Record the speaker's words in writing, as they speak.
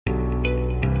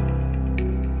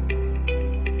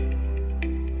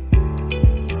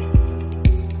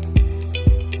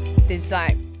There's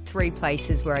like 3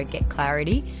 places where I'd get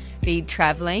clarity. Be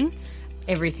travelling.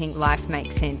 Everything, life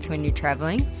makes sense when you're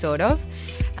travelling, sort of.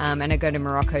 And I go to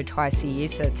Morocco twice a year,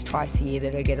 so it's twice a year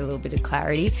that I get a little bit of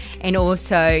clarity. And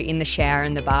also in the shower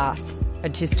and the bath.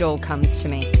 It just all comes to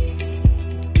me.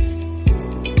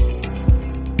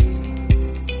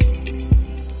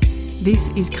 This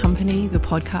is Company, the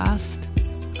podcast.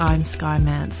 I'm Skye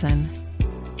Manson.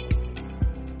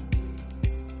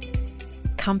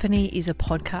 Company is a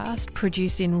podcast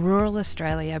produced in rural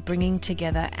Australia, bringing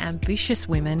together ambitious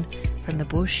women from the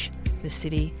bush, the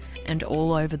city, and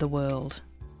all over the world.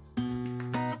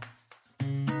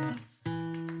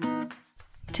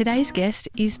 Today's guest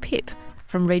is Pip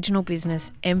from regional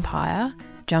business Empire,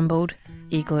 Jumbled,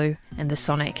 Igloo, and the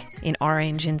Sonic in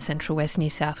Orange in central west New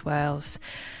South Wales.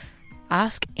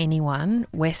 Ask anyone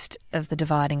west of the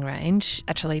Dividing Range,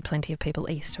 actually plenty of people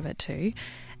east of it too,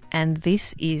 and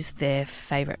this is their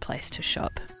favourite place to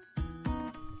shop.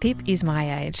 Pip is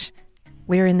my age.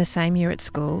 We're in the same year at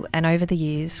school, and over the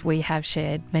years we have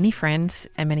shared many friends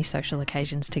and many social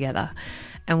occasions together.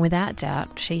 And without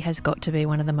doubt, she has got to be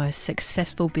one of the most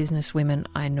successful business women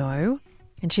I know.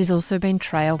 And she's also been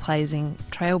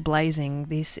trailblazing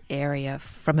this area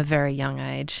from a very young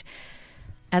age.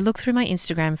 I look through my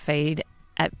Instagram feed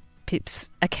at Pip's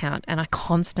account and I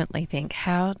constantly think,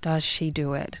 how does she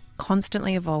do it?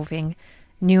 Constantly evolving,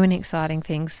 new and exciting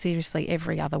things, seriously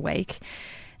every other week,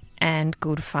 and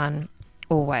good fun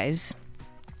always.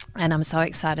 And I'm so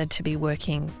excited to be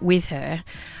working with her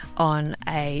on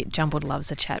a Jumbled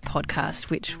Loves a Chat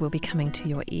podcast, which will be coming to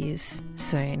your ears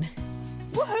soon.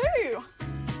 Woohoo!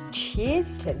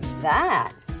 Cheers to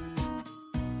that.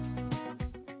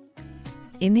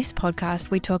 In this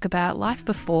podcast, we talk about life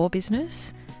before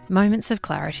business, moments of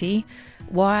clarity,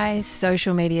 why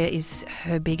social media is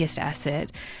her biggest asset,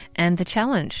 and the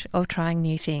challenge of trying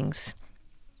new things.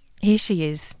 Here she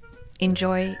is.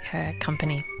 Enjoy her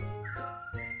company.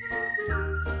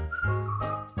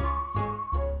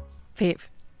 Pip,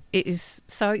 it is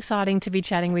so exciting to be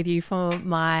chatting with you for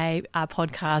my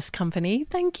podcast Company.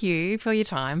 Thank you for your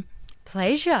time.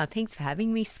 Pleasure. Thanks for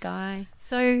having me, Skye.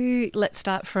 So let's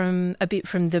start from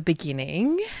the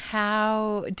beginning.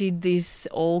 How did this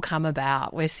all come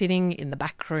about? We're sitting in the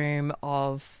back room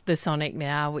of the Sonic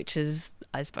now, which is,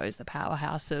 I suppose, the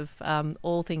powerhouse of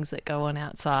all things that go on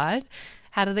outside.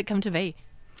 How did it come to be?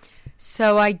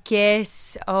 So I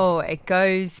guess, it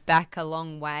goes back a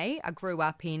long way. I grew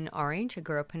up in Orange. I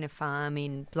grew up on a farm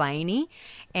in Blaney,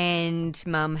 and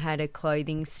Mum had a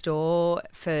clothing store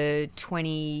for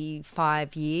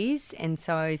 25 years, and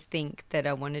so I always think that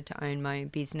I wanted to own my own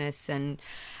business, and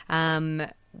I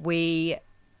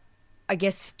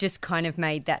guess just kind of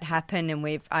made that happen,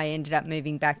 and I ended up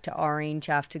moving back to Orange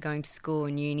after going to school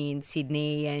and uni in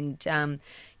Sydney, and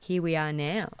here we are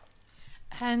now.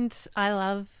 And I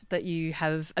love that you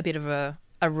have a bit of a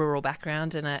rural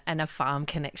background and a farm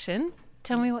connection.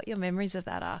 Tell me what your memories of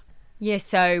that are. Yeah,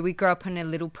 so we grew up on a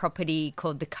little property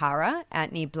called the Curragh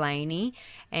out near Blaney,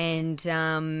 and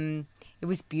it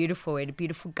was beautiful. We had a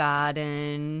beautiful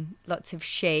garden, lots of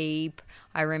sheep.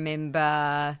 I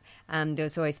remember there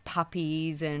was always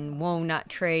puppies and walnut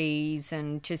trees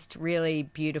and just really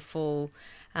beautiful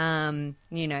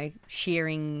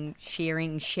shearing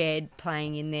shed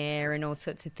playing in there and all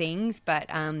sorts of things. But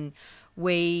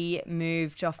we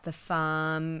moved off the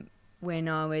farm when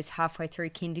I was halfway through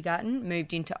kindergarten,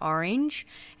 moved into Orange,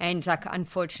 and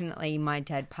unfortunately my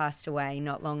dad passed away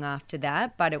not long after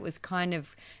that, but it was kind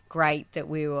of great that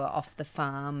we were off the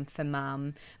farm for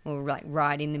Mum. We were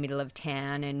right in the middle of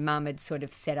town, and Mum had sort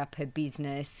of set up her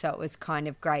business, so it was kind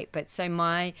of great. But so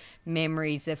my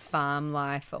memories of farm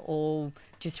life are all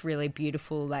just really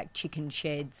beautiful, like chicken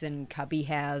sheds and cubby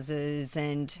houses,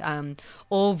 and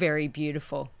all very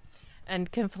beautiful.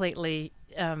 And completely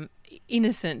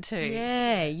innocent too.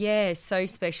 Yeah, so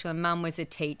special. And Mum was a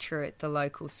teacher at the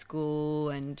local school,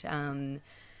 and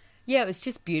it was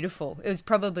just beautiful. It was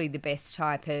probably the best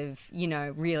type of,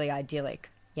 really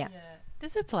idyllic. Yeah.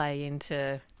 Does it play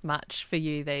into much for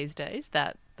you these days,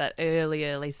 that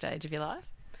early stage of your life?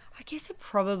 I guess it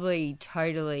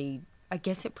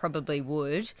probably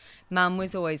would. Mum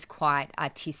was always quite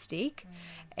artistic,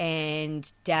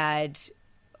 and Dad,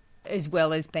 as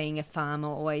well as being a farmer,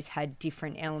 always had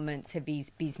different elements of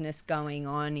his business going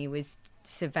on. He was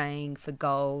surveying for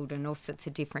gold and all sorts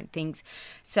of different things.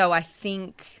 So I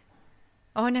think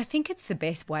it's the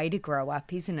best way to grow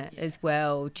up, isn't it, as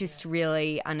well? Just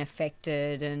really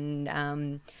unaffected, and,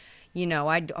 I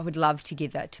would love to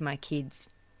give that to my kids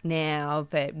now,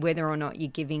 but whether or not you're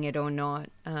giving it or not,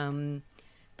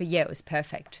 but yeah, it was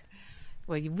perfect.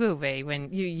 Well, you will be when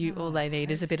you all they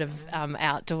need is a bit of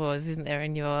outdoors, isn't there?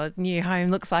 And your new home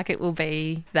looks like it will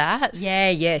be that.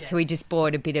 Yeah. So we just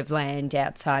bought a bit of land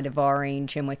outside of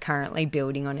Orange and we're currently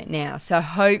building on it now. So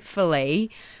hopefully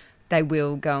they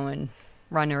will go and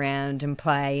run around and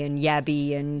play and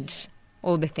yabby and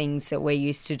all the things that we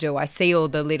used to do. I see all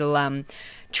the little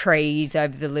trees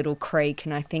over the little creek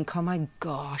and I think, oh my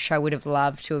gosh, I would have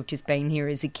loved to have just been here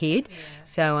as a kid. Yeah.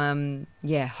 So,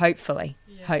 hopefully.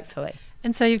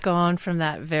 And so you've gone from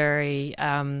that very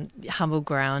humble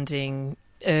grounding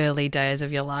early days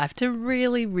of your life to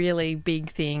really, really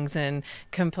big things and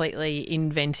completely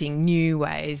inventing new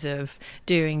ways of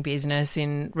doing business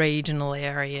in regional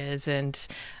areas and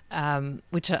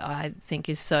which I think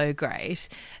is so great.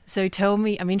 So tell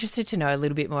me, I'm interested to know a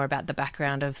little bit more about the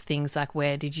background of things like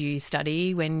where did you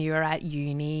study when you were at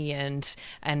uni and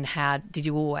how did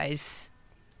you always...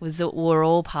 were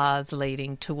all paths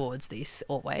leading towards this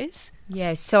always?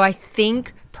 Yeah, so I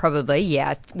think probably,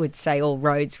 I would say all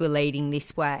roads were leading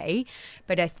this way.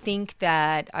 But I think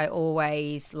that I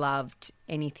always loved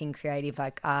anything creative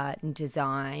like art and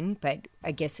design. But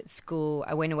I guess at school,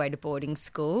 I went away to boarding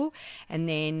school and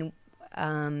then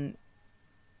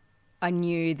I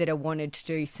knew that I wanted to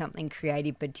do something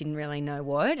creative but didn't really know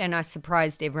what. And I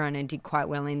surprised everyone and did quite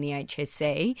well in the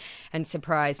HSC and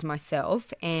surprised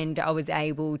myself. And I was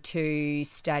able to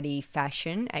study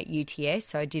fashion at UTS.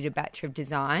 So I did a Bachelor of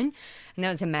Design and that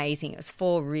was amazing. It was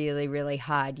 4 really, really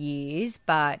hard years,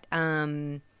 but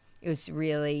it was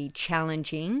really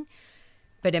challenging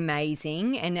but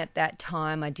amazing. And at that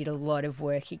time, I did a lot of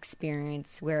work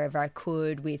experience wherever I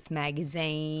could with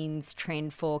magazines,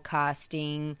 trend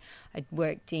forecasting. I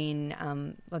worked in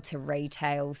lots of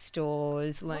retail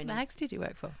stores. What mags did you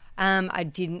work for? I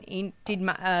did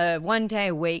my 1 day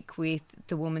a week with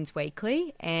the Woman's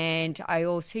Weekly, and I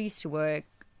also used to work.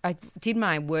 I did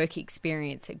my work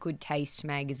experience at Good Taste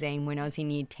magazine when I was in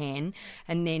year 10,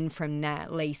 and then from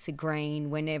that, Lisa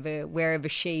Green, wherever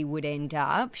she would end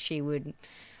up,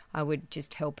 I would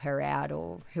just help her out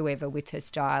or whoever with her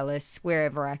stylist,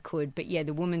 wherever I could. But yeah,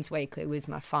 the Woman's Weekly was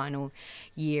my final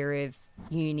year of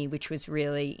uni, which was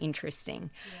really interesting,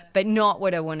 but not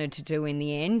what I wanted to do in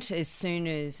the end. As soon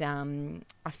as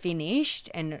I finished,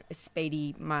 and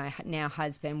Speedy, my now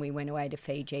husband, we went away to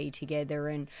Fiji together,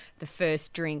 and the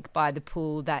first drink by the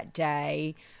pool that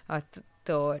day, I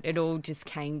thought it all just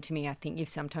came to me. I think you've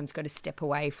sometimes got to step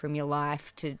away from your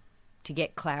life to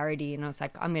get clarity, and I was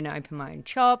like, I'm going to open my own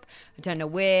shop. I don't know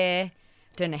where,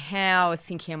 don't know how. I was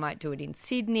thinking I might do it in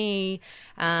Sydney.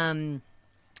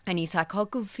 And he's like, oh,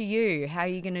 good for you. How are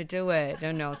you going to do it?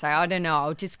 And I was like, I don't know.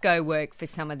 I'll just go work for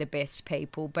some of the best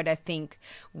people. But I think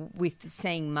with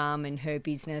seeing Mum and her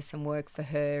business and work for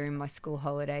her in my school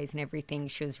holidays and everything,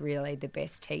 she was really the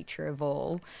best teacher of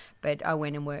all. But I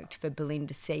went and worked for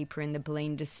Belinda Sieper in the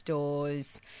Belinda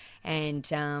stores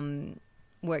and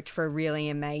worked for a really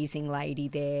amazing lady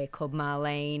there called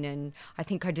Marlene, and I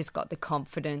think I just got the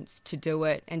confidence to do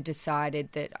it and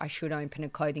decided that I should open a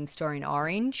clothing store in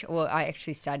Orange. Well, I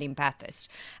actually started in Bathurst,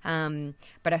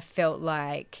 but I felt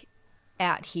like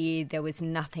out here there was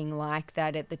nothing like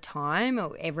that at the time.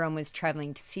 Everyone was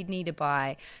travelling to Sydney to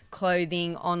buy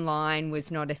clothing. Online was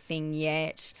not a thing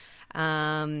yet.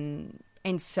 And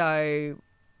so,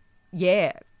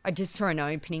 yeah, I just saw an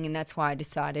opening and that's why I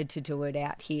decided to do it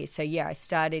out here. So, yeah, I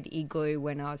started Igloo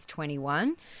when I was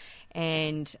 21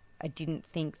 and I didn't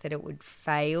think that it would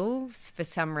fail for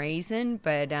some reason.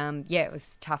 But, yeah, it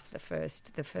was tough the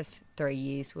first 3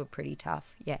 years were pretty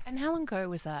tough, yeah. And how long ago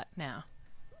was that now?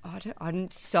 I'm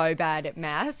so bad at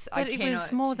maths. But it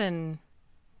was more than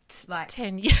like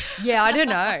 10 years. Yeah, I don't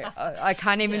know. I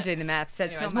can't even do the maths.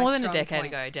 That's anyway, not my more than a strong decade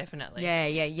point. ago, definitely.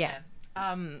 Yeah.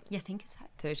 I think it's like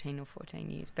 13 or 14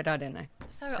 years, but I don't know.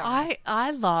 So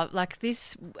I love like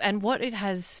this and what it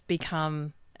has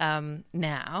become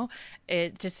now.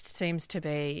 It just seems to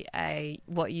be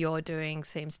what you're doing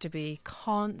seems to be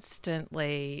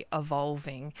constantly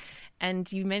evolving.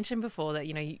 And you mentioned before that,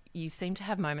 you seem to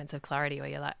have moments of clarity where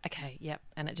you're like, okay, yep,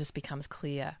 and it just becomes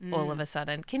clear all of a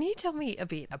sudden. Can you tell me a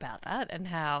bit about that and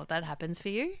how that happens for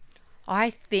you?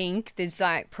 I think there's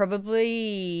like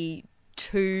probably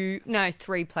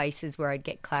 3 places where I'd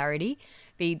get clarity.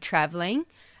 Be traveling.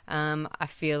 I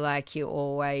feel like you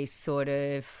always sort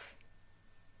of,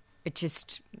 it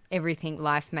just, everything,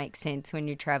 life makes sense when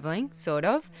you're traveling, sort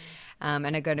of.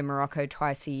 And I go to Morocco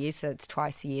twice a year, so it's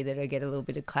twice a year that I get a little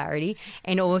bit of clarity.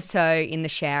 And also in the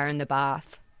shower and the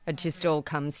bath. It just all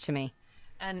comes to me.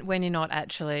 And when you're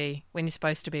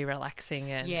supposed to be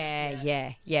relaxing and...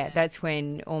 Yeah. That's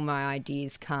when all my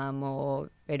ideas come, or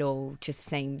it all just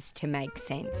seems to make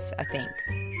sense, I think.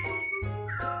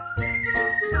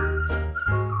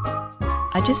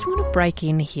 I just want to break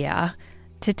in here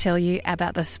to tell you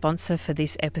about the sponsor for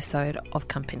this episode of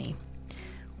Company.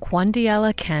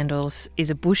 Quandiala Candles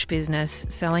is a bush business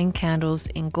selling candles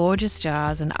in gorgeous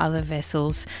jars and other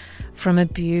vessels from a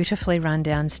beautifully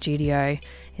run-down studio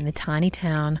in the tiny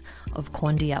town of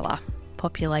Quandiala,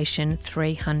 population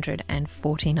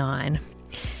 349.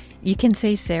 You can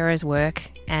see Sarah's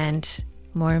work and,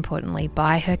 more importantly,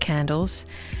 buy her candles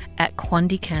at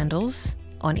Quandi Candles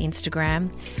on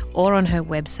Instagram or on her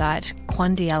website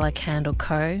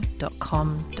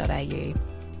quandialacandleco.com.au.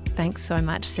 Thanks so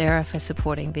much, Sarah, for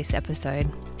supporting this episode.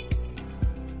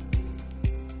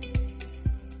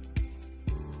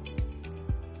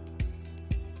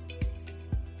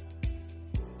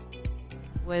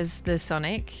 Was the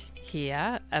Sonic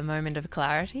here a moment of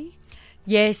clarity?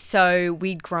 Yes, so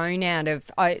we'd grown out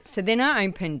of... So then I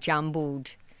opened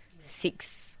Jumbled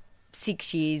six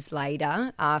years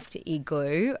later after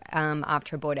Igloo.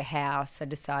 After I bought a house, I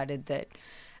decided that...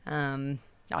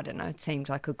 I don't know, it seemed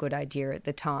like a good idea at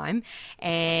the time.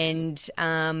 And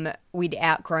we'd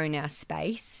outgrown our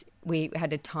space. We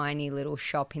had a tiny little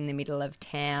shop in the middle of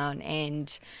town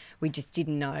and we just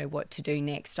didn't know what to do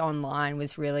next. Online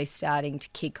was really starting to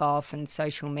kick off and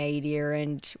social media,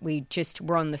 and we just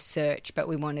were on the search, but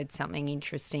we wanted something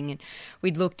interesting. And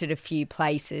we'd looked at a few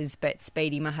places, but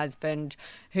Speedy, my husband,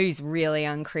 who's really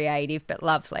uncreative but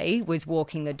lovely, was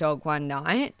walking the dog one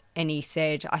night and he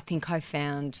said, I think I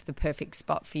found the perfect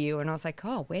spot for you. And I was like,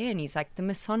 oh, where? And he's like, the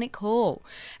Masonic Hall.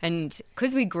 And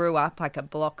because we grew up like a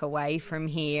block away from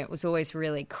here, it was always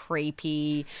really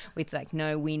creepy with like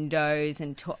no windows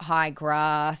and high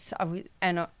grass. I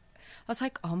was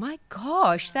like, oh my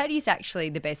gosh, that is actually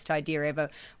the best idea ever.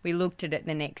 We looked at it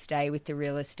the next day with the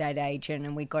real estate agent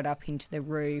and we got up into the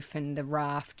roof and the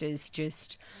rafters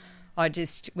I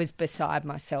just was beside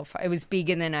myself. It was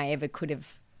bigger than I ever could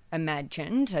have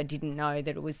imagined. I didn't know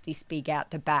that it was this big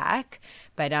out the back,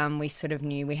 but we sort of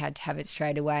knew we had to have it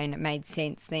straight away, and it made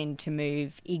sense then to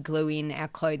move Igloo in our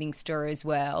clothing store as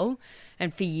well.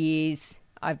 And for years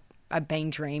I've been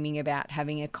dreaming about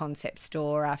having a concept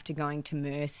store after going to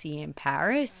Mercy in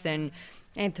Paris and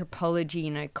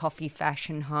Anthropologie, coffee,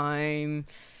 fashion, home,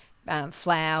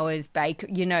 flowers, bake,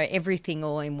 everything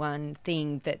all in one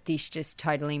thing, that this just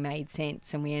totally made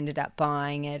sense, and we ended up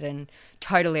buying it and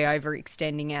totally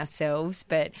overextending ourselves,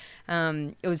 but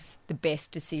it was the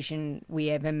best decision we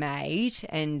ever made,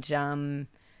 and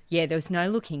there was no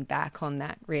looking back on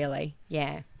that, really.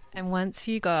 And once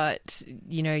you got,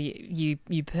 you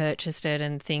purchased it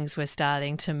and things were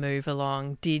starting to move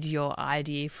along, did your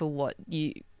idea for what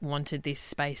you wanted this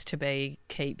space to be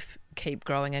keep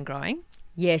growing and growing?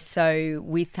 Yes, so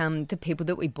with the people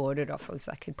that we bought it off, it was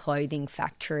like a clothing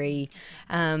factory,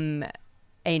 and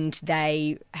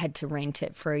they had to rent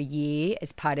it for a year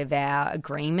as part of our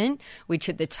agreement, which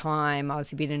at the time I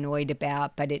was a bit annoyed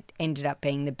about, but it ended up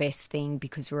being the best thing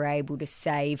because we were able to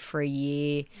save for a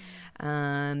year,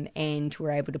 and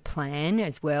we're able to plan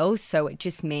as well. So it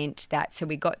just meant that, so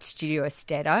we got Studio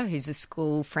Esteta, who's a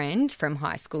school friend from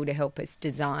high school, to help us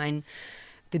design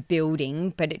the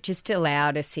building, but it just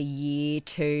allowed us a year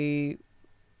to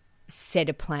set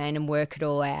a plan and work it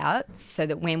all out, so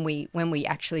that when we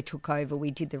actually took over,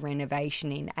 we did the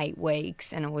renovation in 8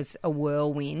 weeks, and it was a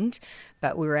whirlwind,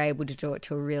 but we were able to do it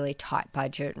to a really tight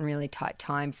budget and really tight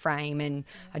time frame, and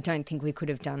I don't think we could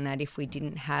have done that if we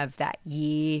didn't have that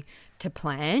year to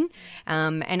plan.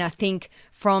 And I think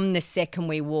from the second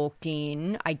we walked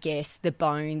in, I guess the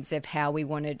bones of how we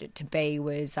wanted it to be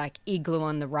was like Igloo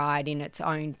on the right in its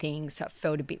own thing, so it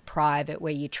felt a bit private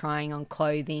where you're trying on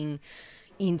clothing.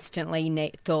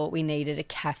 Instantly thought we needed a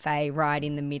cafe right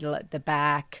in the middle at the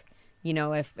back,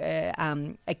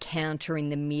 a counter in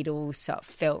the middle, so it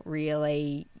felt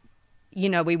really,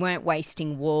 we weren't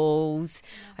wasting walls.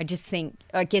 I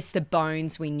guess the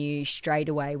bones we knew straight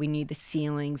away. We knew the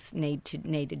ceilings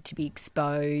needed to be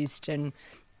exposed, and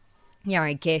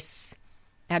I guess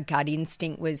our gut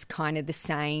instinct was kind of the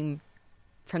same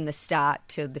from the start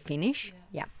to the finish.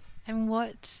 Yeah. And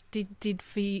what did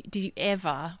you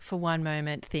ever for one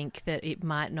moment think that it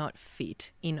might not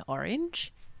fit in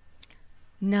orange?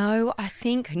 No, I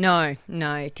think no,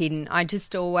 it didn't. I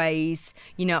just always,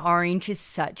 Orange is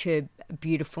such a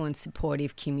beautiful and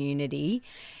supportive community,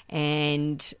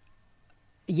 and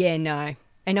no,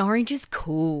 And orange is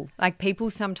cool. Like,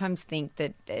 people sometimes think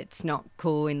that it's not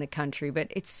cool in the country, but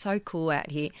it's so cool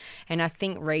out here. And I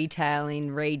think retail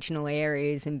in regional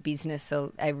areas and business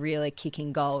are really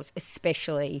kicking goals,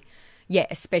 especially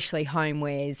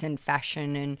homewares and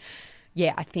fashion. And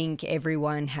yeah, I think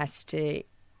everyone has to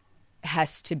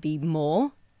be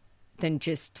more than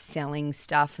just selling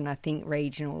stuff. And I think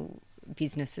regional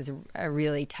businesses are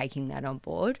really taking that on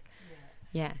board.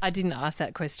 Yeah, I didn't ask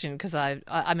that question because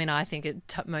I mean, I think it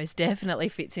most definitely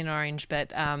fits in orange, but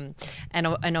and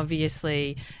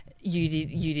obviously you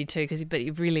did too, but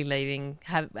you're really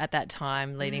at that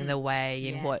time leading the way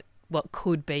in what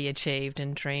could be achieved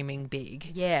and dreaming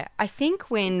big. Yeah, I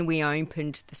think when we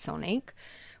opened the Sonic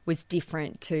was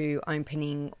different to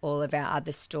opening all of our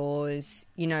other stores.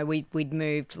 You know, we'd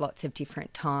moved lots of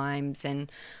different times, and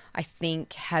I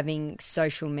think having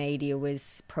social media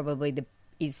was probably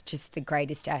is just the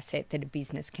greatest asset that a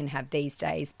business can have these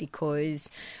days, because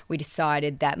we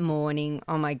decided that morning,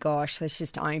 oh my gosh, let's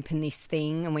just open this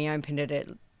thing. And we opened it at,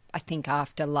 I think,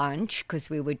 after lunch, because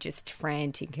we were just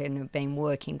frantic and have been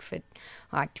working for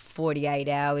like 48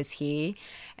 hours here.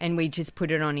 And we just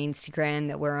put it on Instagram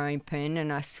that we're open.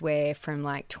 And I swear from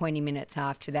like 20 minutes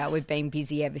after that, we've been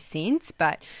busy ever since.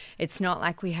 But it's not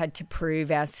like we had to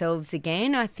prove ourselves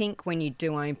again. I think when you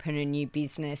do open a new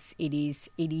business, it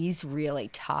is really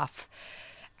tough,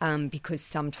 because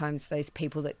sometimes those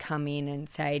people that come in and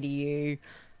say to you,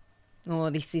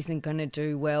 oh, this isn't going to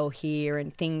do well here,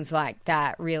 and things like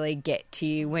that really get to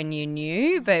you when you're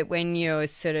new. But when you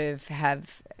sort of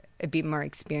have a bit more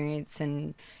experience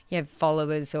and you have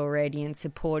followers already and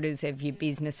supporters of your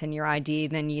business and your idea,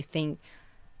 then you think,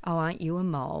 oh, aren't you a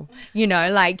mole? You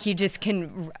know, like, you just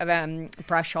can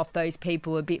brush off those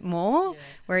people a bit more. Yeah.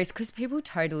 Whereas, because people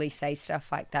totally say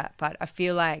stuff like that. But I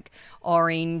feel like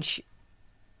Orange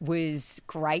was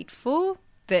grateful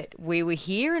that we were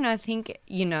here, and I think,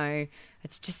 you know,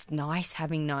 it's just nice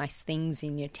having nice things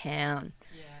in your town.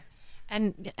 Yeah.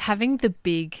 And having the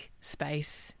big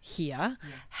space here,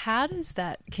 how does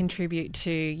that contribute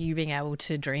to you being able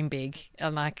to dream big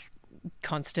and like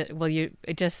constant? Well,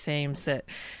 it just seems that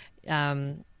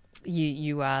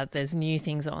you are, there's new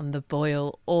things on the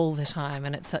boil all the time,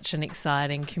 and it's such an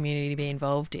exciting community to be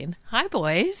involved in. Hi,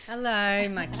 boys. Hello,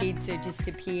 my kids are just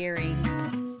appearing.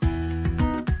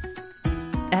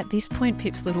 At this point,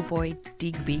 Pip's little boy,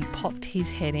 Digby, popped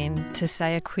his head in to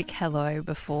say a quick hello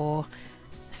before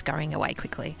scurrying away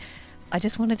quickly. I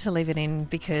just wanted to leave it in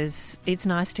because it's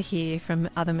nice to hear from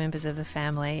other members of the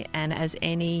family, and as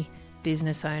any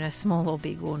business owner, small or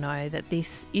big, will know that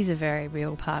this is a very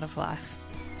real part of life.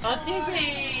 Oh,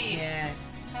 Digby! Yeah.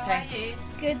 How are you?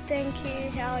 Good, thank you.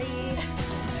 How are you?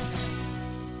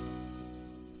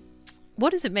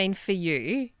 What does it mean for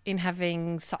you in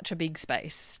having such a big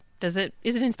space? Is it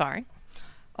inspiring?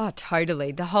 Oh,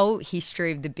 totally. The whole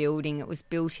history of the building, it was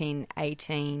built in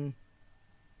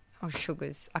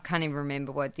sugars. I can't even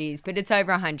remember what it is, but it's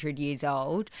over 100 years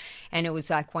old, and it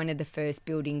was like one of the first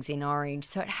buildings in Orange.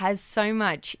 So it has so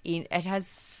much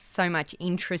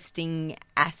interesting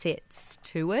assets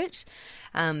to it.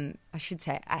 I should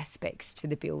say aspects to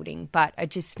the building, but I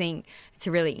just think it's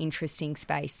a really interesting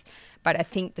space. But I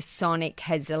think the Sonic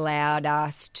has allowed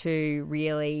us to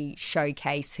really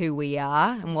showcase who we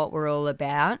are and what we're all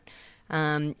about.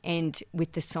 And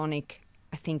with the Sonic,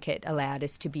 I think it allowed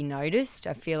us to be noticed.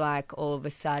 I feel like all of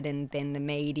a sudden then the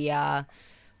media,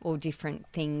 all different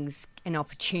things and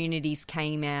opportunities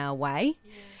came our way.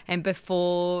 Yeah. And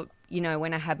before, you know,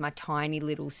 when I had my tiny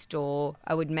little store,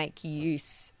 I would make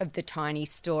use of the tiny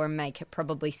store and make it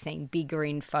probably seem bigger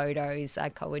in photos.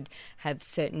 Like, I would have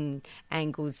certain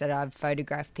angles that I'd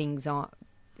photograph things on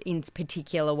in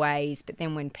particular ways, but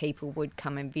then when people would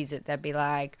come and visit, they'd be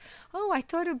like, oh, I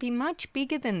thought it would be much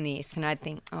bigger than this. And I'd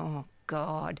think, oh,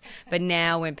 God. But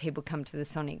now when people come to the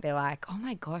Sonic, they're like, oh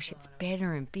my gosh, it's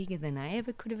better and bigger than I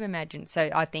ever could have imagined. So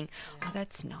I think, oh,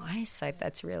 that's nice. Like,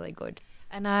 that's really good.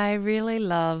 And I really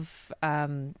love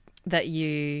that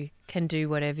you can do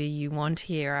whatever you want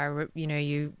here.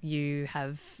 You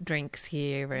have drinks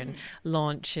here and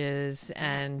launches,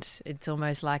 and it's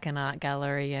almost like an art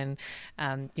gallery, and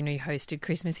you hosted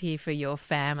Christmas here for your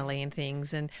family and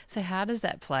things. And so how does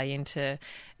that play into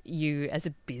you as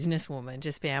a businesswoman,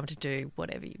 just being able to do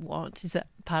whatever you want? Is that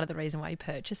part of the reason why you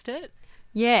purchased it?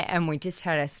 Yeah, and we just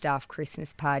had a staff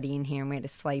Christmas party in here, and we had a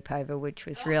sleepover, which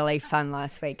was really fun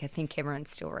last week. I think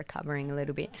everyone's still recovering a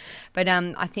little bit. But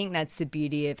I think that's the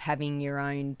beauty of having your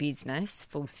own business,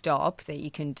 full stop, that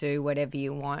you can do whatever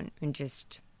you want and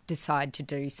just decide to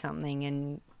do something.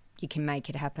 And, you can make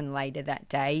it happen later that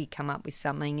day. You come up with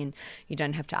something and you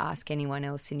don't have to ask anyone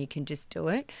else and you can just do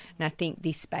it. And I think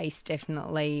this space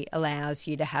definitely allows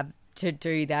you to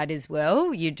do that as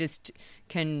well. You just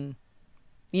can,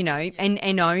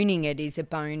 and owning it is a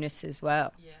bonus as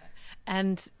well. Yeah.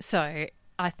 And so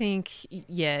I think,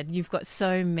 you've got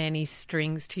so many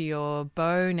strings to your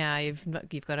bow now.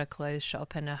 You've got a clothes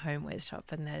shop and a homewares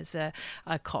shop, and there's a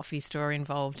coffee store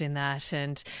involved in that,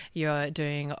 and you're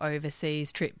doing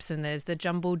overseas trips, and there's the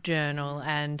Jumbled Journal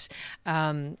and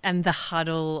the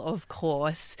Huddle, of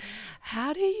course.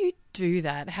 How do you do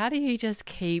that? How do you just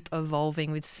keep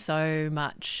evolving with so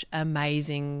much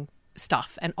amazing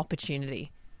stuff and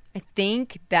opportunity? I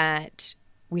think that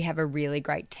we have a really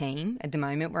great team at the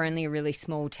moment. We're only a really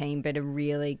small team, but a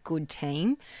really good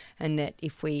team. And that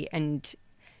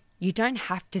you don't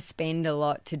have to spend a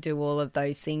lot to do all of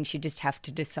those things. You just have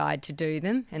to decide to do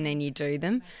them, and then you do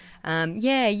them.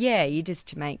 You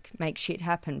just make shit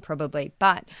happen probably.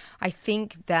 But I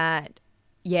think that,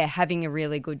 having a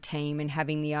really good team and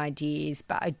having the ideas,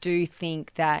 but I do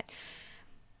think that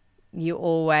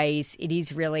it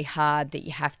is really hard that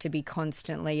you have to be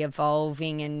constantly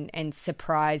evolving and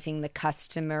surprising the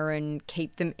customer and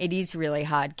it is really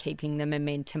hard keeping the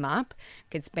momentum up.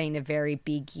 It's been a very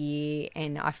big year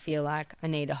and I feel like I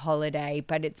need a holiday,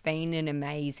 but it's been an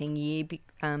amazing year.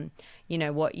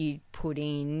 What you put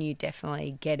in, you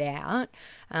definitely get out.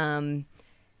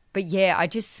 I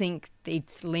just think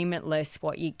it's limitless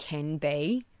what you can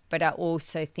be, but I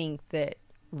also think that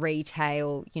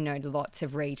retail, lots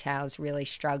of retail's really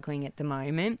struggling at the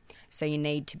moment. So you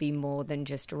need to be more than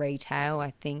just retail.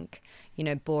 I think,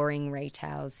 boring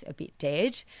retail's a bit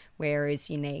dead, whereas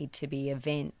you need to be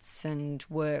events and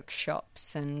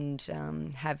workshops and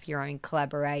have your own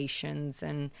collaborations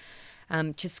and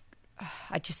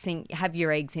I just think have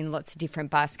your eggs in lots of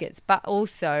different baskets, but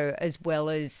also as well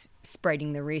as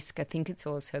spreading the risk, I think it's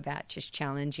also about just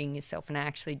challenging yourself. And I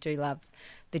actually do love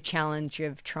the challenge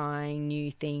of trying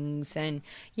new things. And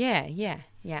yeah.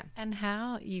 And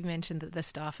how you mentioned that the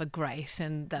staff are great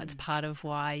and that's part of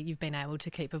why you've been able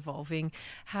to keep evolving.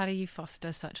 How do you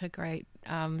foster such a great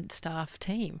staff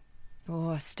team?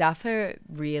 Oh, staff are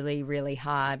really, really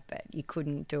hard, but you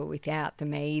couldn't do it without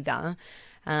them either.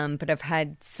 But I've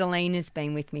had Selena's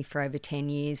been with me for over 10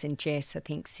 years and Jess, I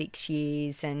think 6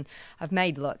 years. And I've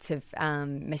made lots of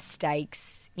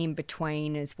mistakes in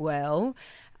between as well.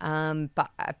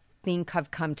 But I think I've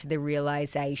come to the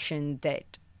realisation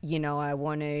that, I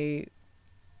want to,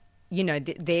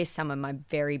 they're some of my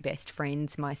very best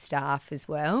friends, my staff as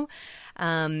well.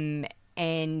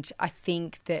 And I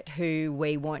think that who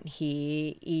we want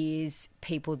here is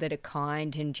people that are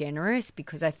kind and generous,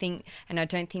 because I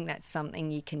don't think that's something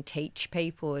you can teach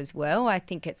people as well. I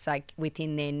think it's like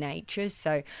within their nature.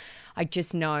 So I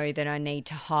just know that I need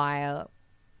to hire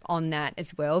on that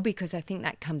as well, because I think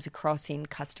that comes across in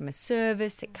customer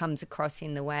service. It comes across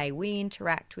in the way we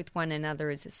interact with one another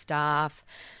as a staff.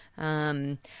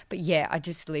 I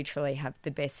just literally have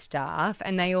the best staff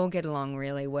and they all get along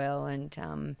really well.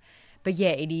 And,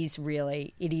 it is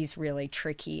really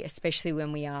tricky, especially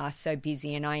when we are so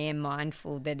busy. And I am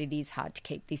mindful that it is hard to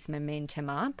keep this momentum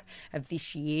up of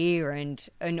this year and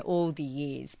all the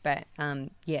years. But, they're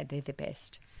the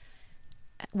best.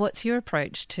 What's your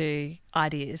approach to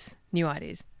ideas, new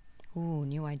ideas? Oh,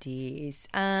 new ideas.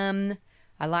 I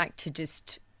like to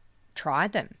just try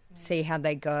them, see how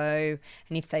they go.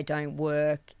 And if they don't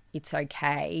work, it's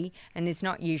okay. And there's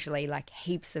not usually like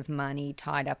heaps of money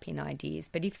tied up in ideas.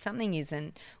 But if something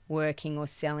isn't working or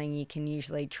selling, you can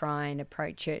usually try and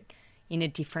approach it in a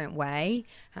different way.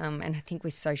 And I think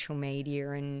with social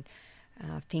media and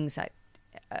things like,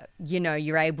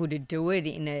 you're able to do it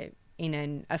in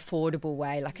an affordable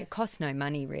way. Like it costs no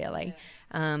money really.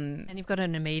 And you've got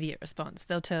an immediate response.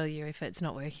 They'll tell you if it's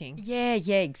not working. Yeah,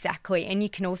 exactly. And you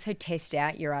can also test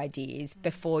out your ideas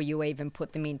before you even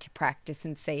put them into practice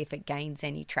and see if it gains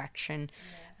any traction.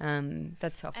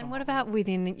 That's often. And what about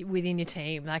within your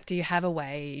team? Like, do you have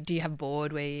a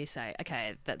board where you say,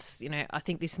 okay, that's, I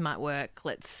think this might work.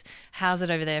 Let's house it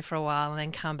over there for a while and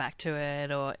then come back to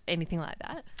it, or anything like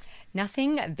that?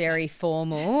 Nothing very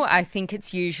formal. I think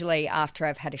it's usually after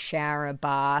I've had a shower, a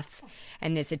bath,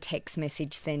 and there's a text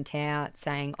message sent out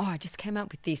saying, I just came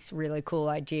up with this really cool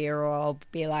idea, or I'll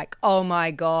be like, oh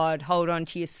my God, hold on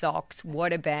to your socks.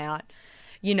 What about,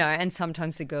 and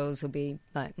sometimes the girls will be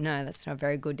like, no, that's not a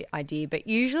very good idea. But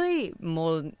usually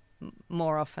more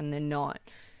often than not,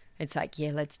 it's like,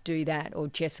 yeah, let's do that. Or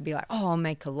Jess will be like, I'll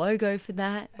make a logo for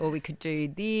that. Or we could do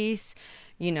this.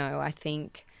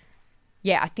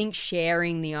 I think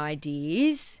sharing the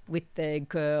ideas with the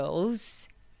girls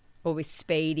or with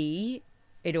Speedy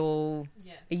it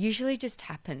usually just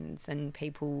happens, and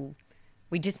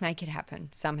we just make it happen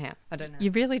somehow. I don't know.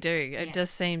 You really do. It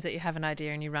just seems that you have an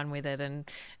idea and you run with it, and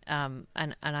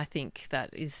I think that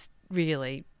is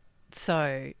really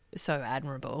so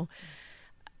admirable.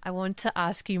 I want to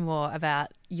ask you more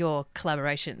about your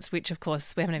collaborations, which of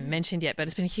course we haven't even mentioned yet, but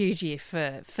it's been a huge year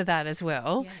for that as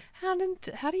well. Yeah.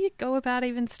 How do you go about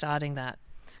even starting that?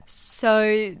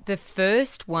 So the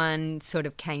first one sort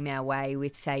of came our way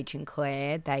with Sage and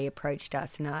Claire. They approached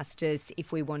us and asked us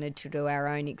if we wanted to do our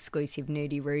own exclusive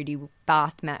Nudie Rudy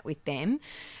bath mat with them,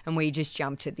 and we just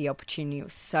jumped at the opportunity. It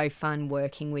was so fun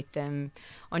working with them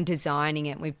on designing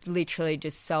it. We've literally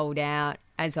just sold out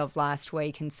as of last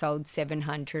week and sold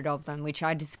 700 of them, which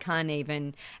I just can't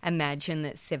even imagine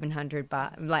that 700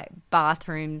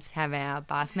 bathrooms have our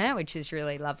bath mat, which is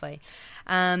really lovely.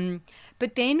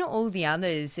 But then all the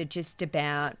others are just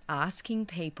about asking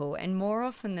people, and more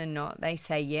often than not, they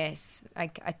say yes. I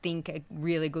think a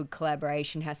really good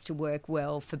collaboration has to work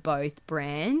well for both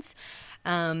brands,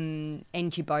 and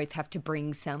you both have to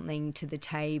bring something to the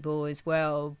table as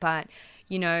well. But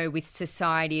you know, with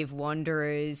Society of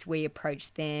Wanderers, we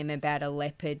approached them about a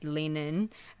leopard linen,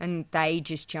 and they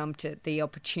just jumped at the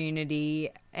opportunity,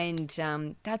 and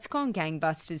that's gone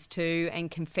gangbusters too. And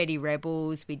Confetti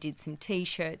Rebels, we did some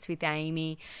T-shirts with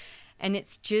Amy, and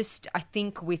it's just, I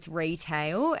think with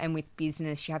retail and with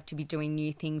business, you have to be doing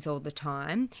new things all the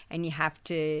time, and you have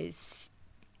to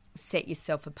set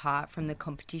yourself apart from the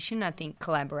competition. I think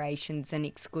collaborations and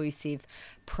exclusive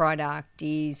product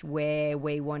is where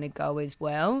we want to go as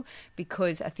well,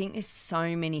 because I think there's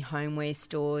so many homeware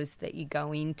stores that you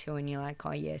go into and you're like,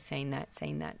 oh yeah, seen that.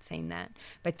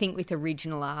 But I think with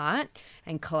original art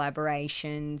and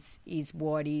collaborations is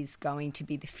what is going to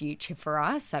be the future for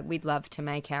us. Like, we'd love to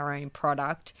make our own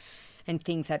product and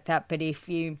things like that, but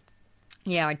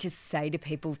I just say to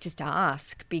people, just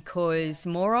ask, because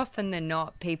more often than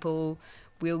not, people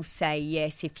will say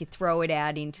yes. If you throw it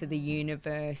out into the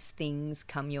universe, things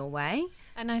come your way.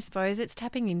 And I suppose it's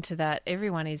tapping into that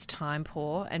everyone is time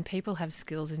poor and people have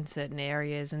skills in certain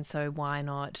areas, and so why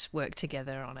not work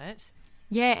together on it?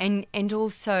 Yeah, and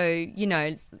also, you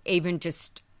know, even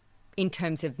just in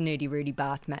terms of Nudie Rudy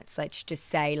bath mats, let's just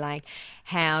say, like,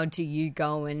 how do you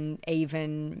go and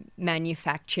even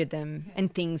manufacture them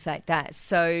and things like that?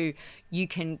 So you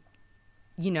can,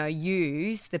 you know,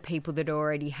 use the people that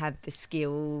already have the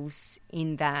skills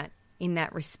in that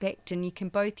respect, and you can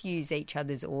both use each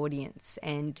other's audience.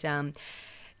 And,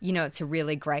 you know, it's a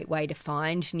really great way to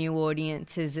find new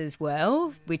audiences as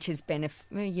well, which has been,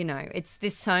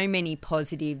 there's so many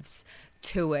positives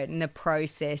to it, and the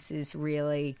process is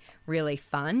really, really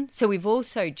fun. So we've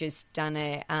also just done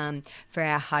for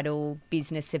our Huddle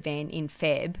business event in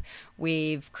Feb,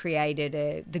 we've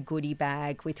created the goodie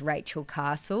bag with Rachel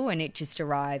Castle, and it just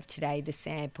arrived today, the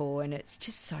sample, and it's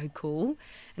just so cool.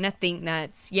 And I think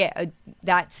that's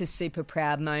a super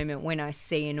proud moment when I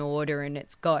see an order and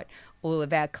it's got all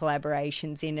of our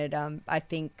collaborations in it. I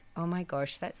think, oh my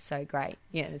gosh, that's so great.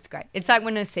 Yeah, that's great. It's like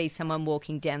when I see someone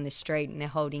walking down the street and they're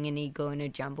holding an eagle and a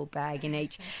jumble bag in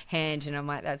each hand, and I'm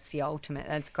like, that's the ultimate.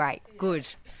 That's great. Good.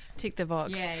 Tick the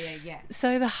box. Yeah.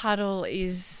 So the Huddle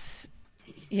is,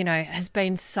 you know, has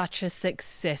been such a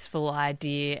successful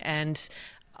idea, and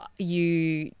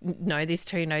you know this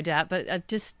too, no doubt, but it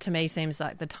just to me seems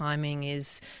like the timing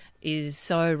is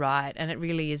so right, and it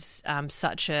really is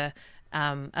such a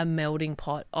melding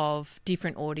pot of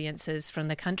different audiences from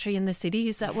the country and the city.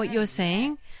 Is that what you're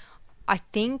seeing? I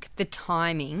think the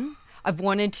timing, I've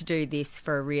wanted to do this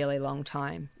for a really long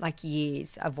time, like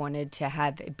years. I've wanted to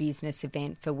have a business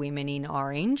event for women in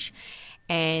Orange,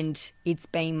 and it's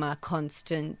been my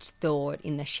constant thought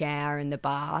in the shower and the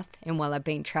bath and while I've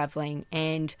been travelling.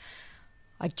 And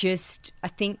I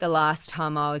think the last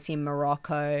time I was in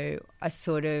Morocco, I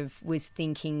sort of was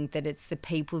thinking that it's the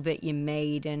people that you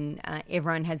meet, and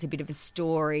everyone has a bit of a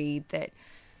story that.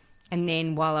 And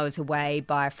then while I was away,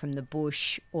 Buy From the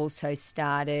Bush also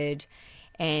started,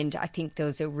 and I think there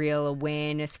was a real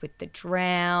awareness with the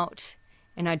drought,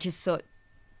 and I just thought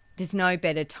there's no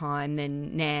better time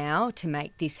than now to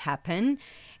make this happen.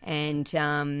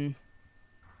 And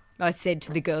I said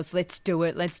to the girls, let's do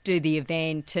it, let's do the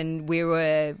event. And we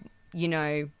were, you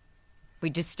know, we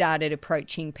just started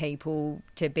approaching people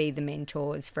to be the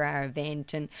mentors for our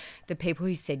event. And the people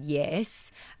who said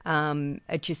yes are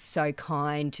just so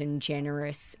kind and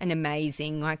generous and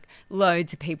amazing. Like,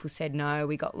 loads of people said no.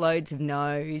 We got loads of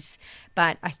no's.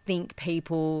 But I think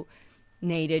people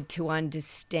needed to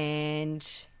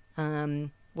understand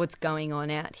what's going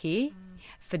on out here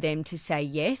for them to say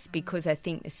yes, because I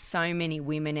think there's so many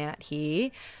women out here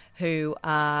who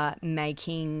are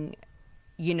making,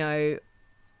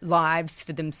 lives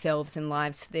for themselves and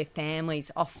lives for their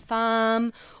families off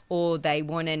farm, or they're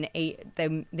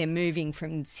moving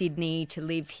from Sydney to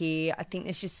live here. I think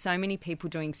there's just so many people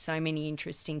doing so many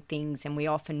interesting things, and we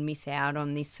often miss out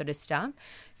on this sort of stuff.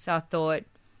 So I thought,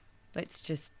 let's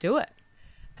just do it.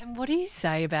 And what do you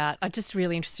say about, I'm just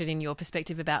really interested in your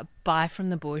perspective about Buy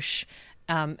from the Bush.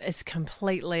 It's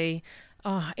completely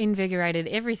invigorated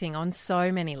everything on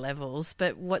so many levels.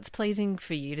 But what's pleasing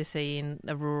for you to see in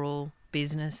a rural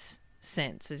business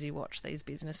sense as you watch these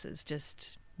businesses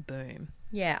just boom?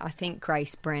 Yeah, I think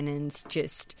Grace Brennan's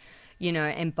just,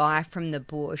 and Buy from the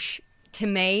Bush, to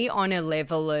me, on a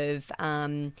level of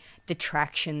the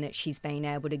traction that she's been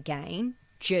able to gain,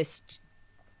 just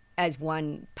as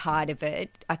one part of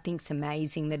it, I think it's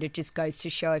amazing that it just goes to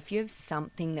show if you have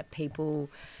something that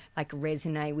people like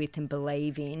resonate with and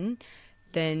believe in,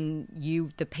 then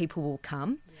the people will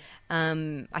come.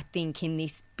 I think in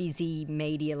this busy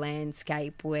media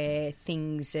landscape where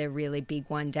things are really big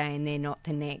one day and they're not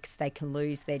the next, they can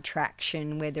lose their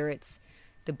traction, whether it's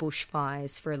the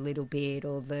bushfires for a little bit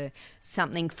or the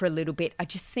something for a little bit. I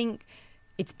just think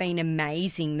it's been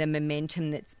amazing, the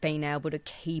momentum that's been able to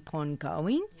keep on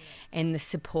going and the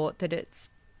support that it's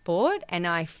brought. And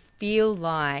I feel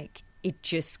like it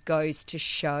just goes to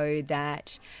show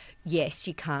that, yes,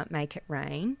 you can't make it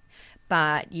rain,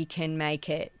 but you can make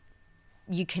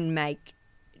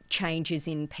changes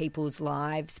in people's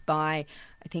lives by,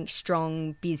 I think,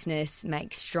 strong business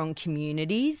makes strong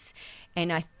communities.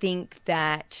 And I think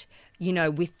that,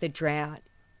 with the drought,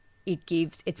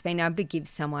 it's been able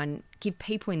to give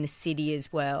people in the city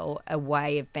as well a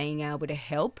way of being able to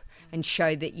help and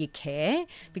show that you care,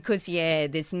 because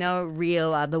there's no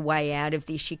real other way out of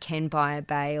this. You can buy a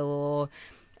bale or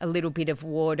a little bit of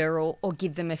water or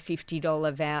give them a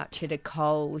 $50 voucher to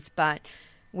Coles, but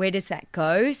where does that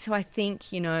go? So I think,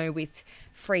 with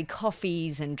free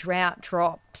coffees and drought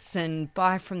drops and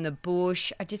Buy from the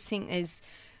Bush, I just think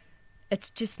it's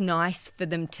just nice for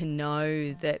them to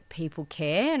know that people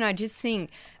care. And I just think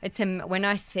when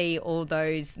I see all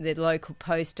the local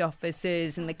post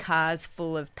offices and the cars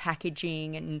full of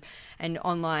packaging and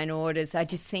online orders, I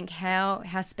just think how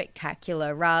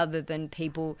spectacular, rather than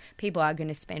people are going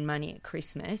to spend money at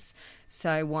Christmas.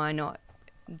 So why not?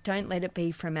 Don't let it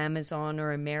be from Amazon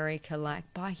or America, like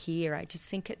buy here. I just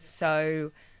think it's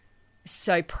so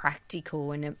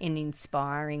practical and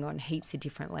inspiring on heaps of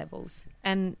different levels.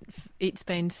 And it's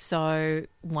been so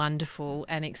wonderful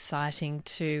and exciting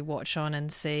to watch on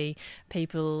and see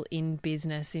people in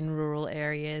business in rural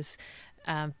areas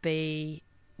be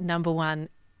number one,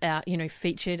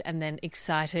 featured and then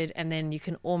excited, and then you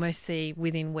can almost see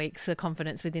within weeks the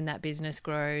confidence within that business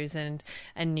grows and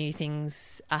new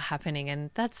things are happening,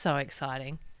 and that's so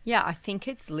exciting. Yeah, I think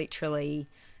it's literally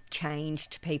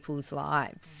changed people's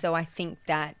lives. So I think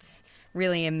that's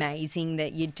really amazing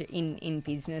that you in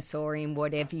business or in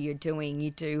whatever you're doing, you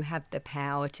do have the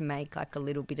power to make like a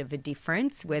little bit of a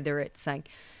difference, whether it's like,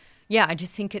 I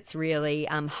just think it's really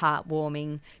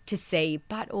heartwarming to see,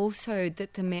 but also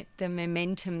that the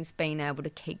momentum's been able to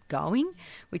keep going,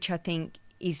 which I think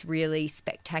is really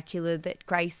spectacular, that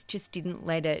Grace just didn't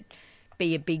let it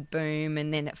be a big boom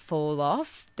and then it fall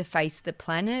off the face of the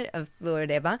planet of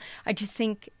whatever. I just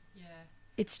think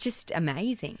it's just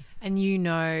amazing. And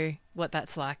what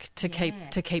that's like to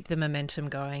keep the momentum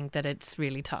going, that it's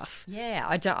really tough. Yeah,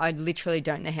 I literally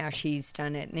don't know how she's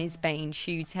done it. And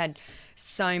she's had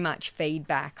so much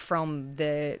feedback from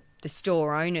the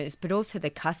store owners, but also the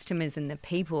customers and the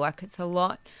people. Like, it's a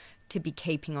lot to be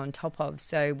keeping on top of.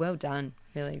 So well done,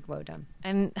 really well done.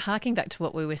 And harking back to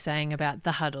what we were saying about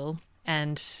the huddle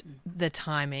and the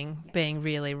timing being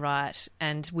really right,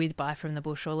 and with Buy from the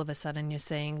Bush, all of a sudden you're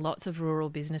seeing lots of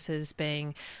rural businesses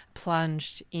being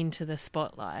plunged into the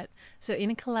spotlight. So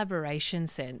in a collaboration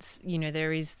sense,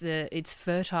 there is it's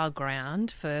fertile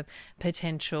ground for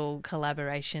potential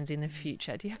collaborations in the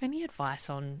future. Do you have any advice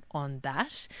on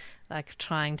that, like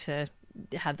trying to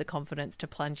have the confidence to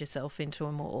plunge yourself into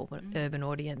a more urban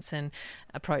audience and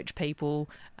approach people,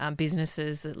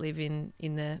 businesses that live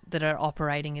that are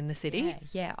operating in the city?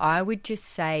 Yeah. I would just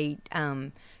say,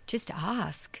 just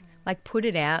ask, like put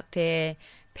it out there.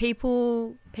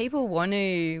 People want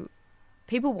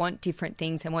different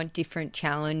things. They want different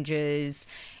challenges,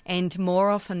 and more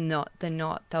often than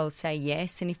not, they'll say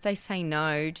yes. And if they say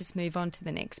no, just move on to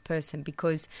the next person,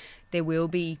 because there will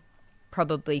be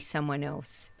probably someone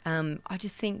else. I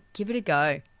just think give it a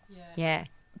go. Yeah.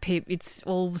 Pip, it's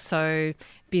all so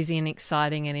busy and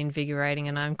exciting and invigorating,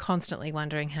 and I'm constantly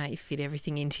wondering how you fit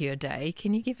everything into your day.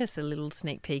 Can you give us a little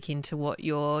sneak peek into what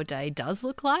your day does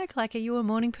look like? Like, are you a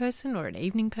morning person or an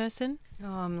evening person? Oh,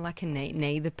 I'm like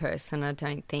neither person, I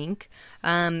don't think.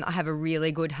 I have a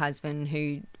really good husband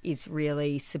who is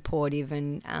really supportive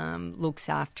and looks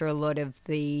after a lot of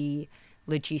the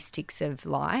logistics of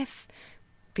life,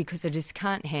 because I just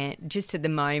can't just at the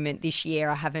moment this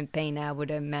year I haven't been able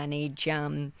to manage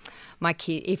my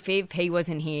kid. If he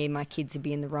wasn't here, my kids would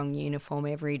be in the wrong uniform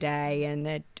every day, and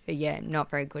that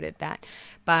not very good at that.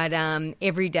 But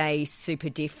every day is super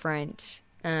different.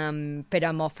 But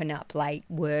I'm often up late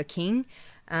working.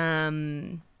 But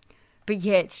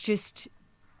it's just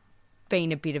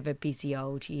been a bit of a busy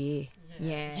old year.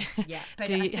 Yeah. But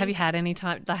have you had any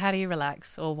time? How do you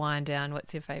relax or wind down?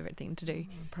 What's your favourite thing to do?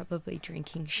 Probably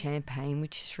drinking champagne,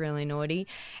 which is really naughty,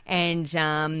 and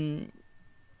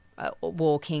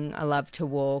walking. I love to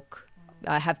walk.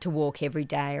 I have to walk every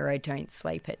day or I don't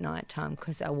sleep at night time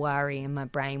because I worry and my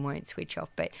brain won't switch off.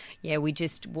 But, yeah,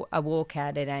 I walk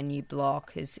out at our new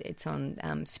block. It's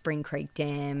on Spring Creek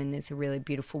Dam, and there's a really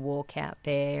beautiful walk out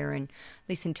there, and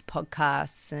listen to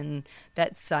podcasts, and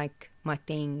that's like my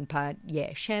thing. But,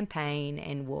 yeah, champagne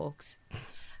and walks.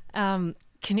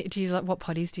 What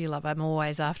potties do you love? I'm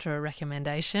always after a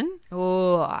recommendation.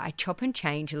 Oh, I chop and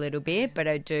change a little bit, but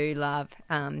I do love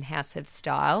House of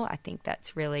Style. I think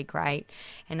that's really great.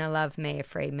 And I love Mia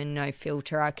Freedman, No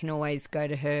Filter. I can always go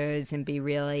to hers and be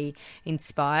really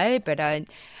inspired. But I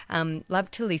love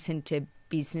to listen to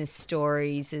business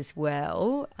stories as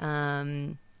well.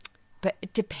 But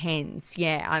it depends.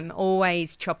 Yeah, I'm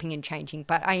always chopping and changing.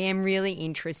 But I am really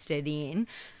interested in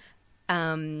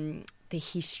the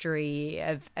history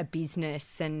of a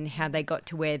business and how they got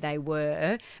to where they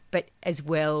were, but as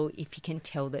well, if you can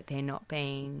tell that they're not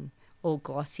being all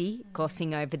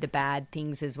glossing over the bad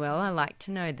things as well. I like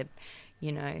to know the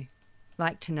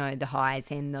highs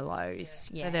and the lows.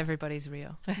 Yeah. That everybody's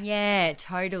real. Yeah,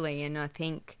 totally. And I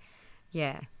think,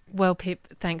 yeah. Well, Pip,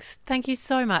 thanks. Thank you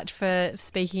so much for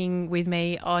speaking with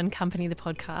me on Company the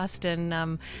podcast,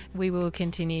 and we will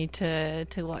continue to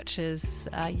watch as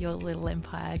your little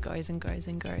empire grows and grows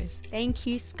and grows. Thank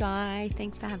you, Sky.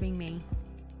 Thanks for having me.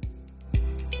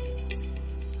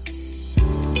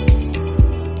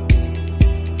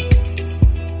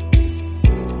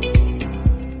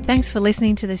 Thanks for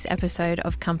listening to this episode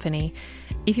of Company.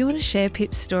 If you want to share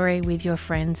Pip's story with your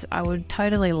friends, I would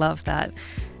totally love that.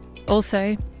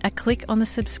 Also, a click on the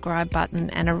subscribe button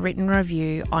and a written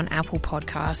review on Apple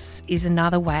Podcasts is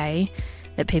another way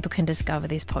that people can discover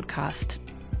this podcast,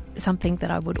 something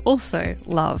that I would also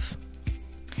love.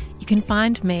 You can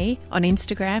find me on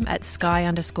Instagram at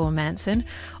sky_Manson,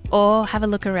 or have a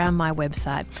look around my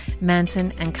website,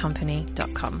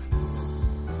 mansonandcompany.com.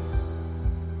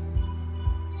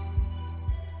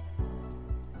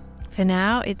 For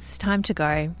now, it's time to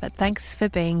go, but thanks for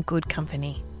being good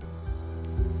company.